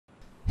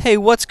Hey,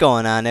 what's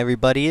going on,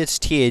 everybody? It's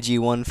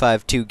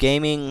TAG152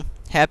 Gaming.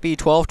 Happy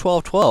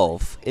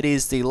 12/12/12. It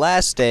is the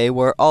last day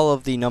where all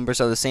of the numbers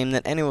are the same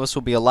that any of us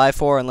will be alive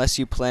for, unless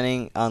you're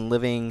planning on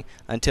living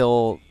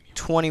until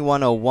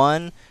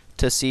 2101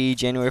 to see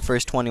January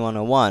 1st,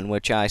 2101,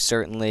 which I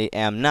certainly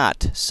am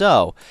not.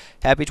 So,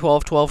 happy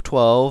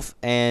 12/12/12,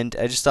 and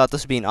I just thought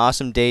this would be an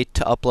awesome date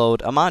to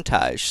upload a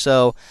montage.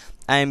 So,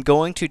 I'm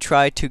going to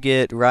try to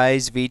get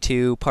Rise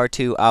V2 Part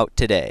 2 out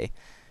today.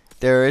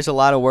 There is a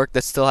lot of work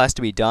that still has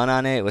to be done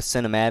on it with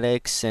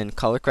cinematics and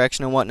color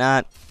correction and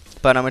whatnot.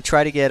 But I'm going to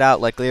try to get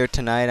out like later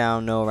tonight, I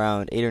don't know,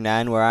 around 8 or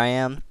 9 where I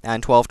am,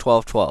 on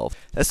 12/12/12.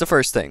 That's the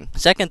first thing.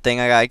 Second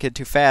thing, I got to get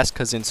too fast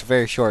because it's a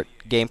very short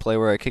gameplay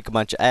where I kick a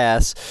bunch of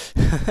ass.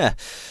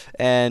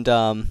 And,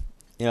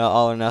 you know,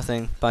 all or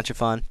nothing, bunch of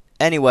fun.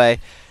 Anyway,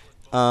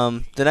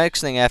 the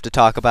next thing I have to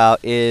talk about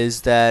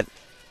is that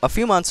a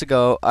few months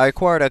ago, I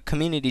acquired a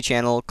community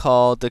channel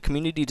called The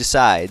Community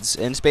Decides,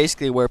 and it's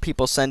basically where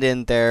people send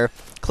in their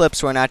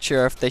clips. We're not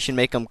sure if they should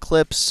make them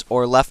clips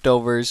or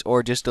leftovers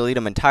or just delete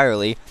them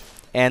entirely.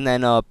 And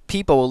then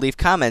people will leave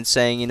comments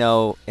saying, you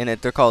know, in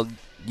it they're called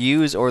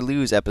use or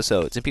lose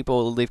episodes, and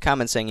people will leave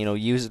comments saying, you know,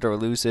 use it or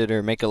lose it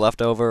or make a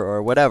leftover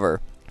or whatever.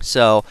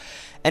 So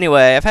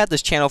anyway, I've had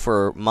this channel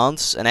for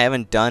months and I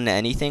haven't done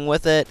anything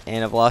with it,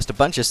 and I've lost a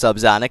bunch of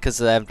subs on it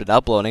because I haven't been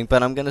uploading,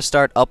 but I'm going to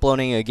start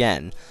uploading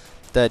again.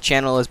 The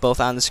channel is both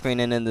on the screen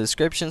and in the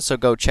description, so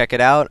go check it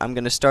out. I'm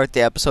going to start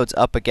the episodes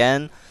up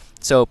again,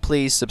 so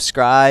please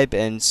subscribe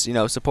and, you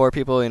know, support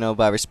people, you know,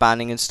 by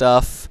responding and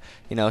stuff.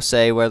 You know,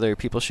 say whether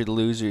people should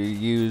lose or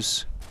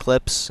use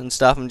clips and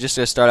stuff. I'm just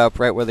going to start out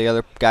right where the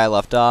other guy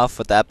left off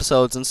with the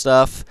episodes and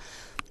stuff.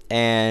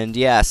 And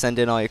yeah, send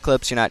in all your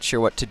clips you're not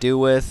sure what to do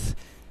with,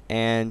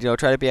 and, you know,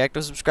 try to be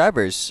active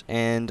subscribers,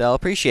 and I'll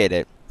appreciate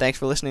it. Thanks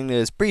for listening to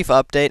this brief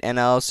update, and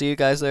I'll see you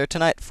guys there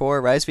tonight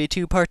for Rise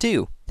V2 Part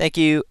 2. Thank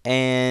you,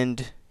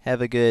 and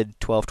have a good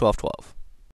 12/12/12.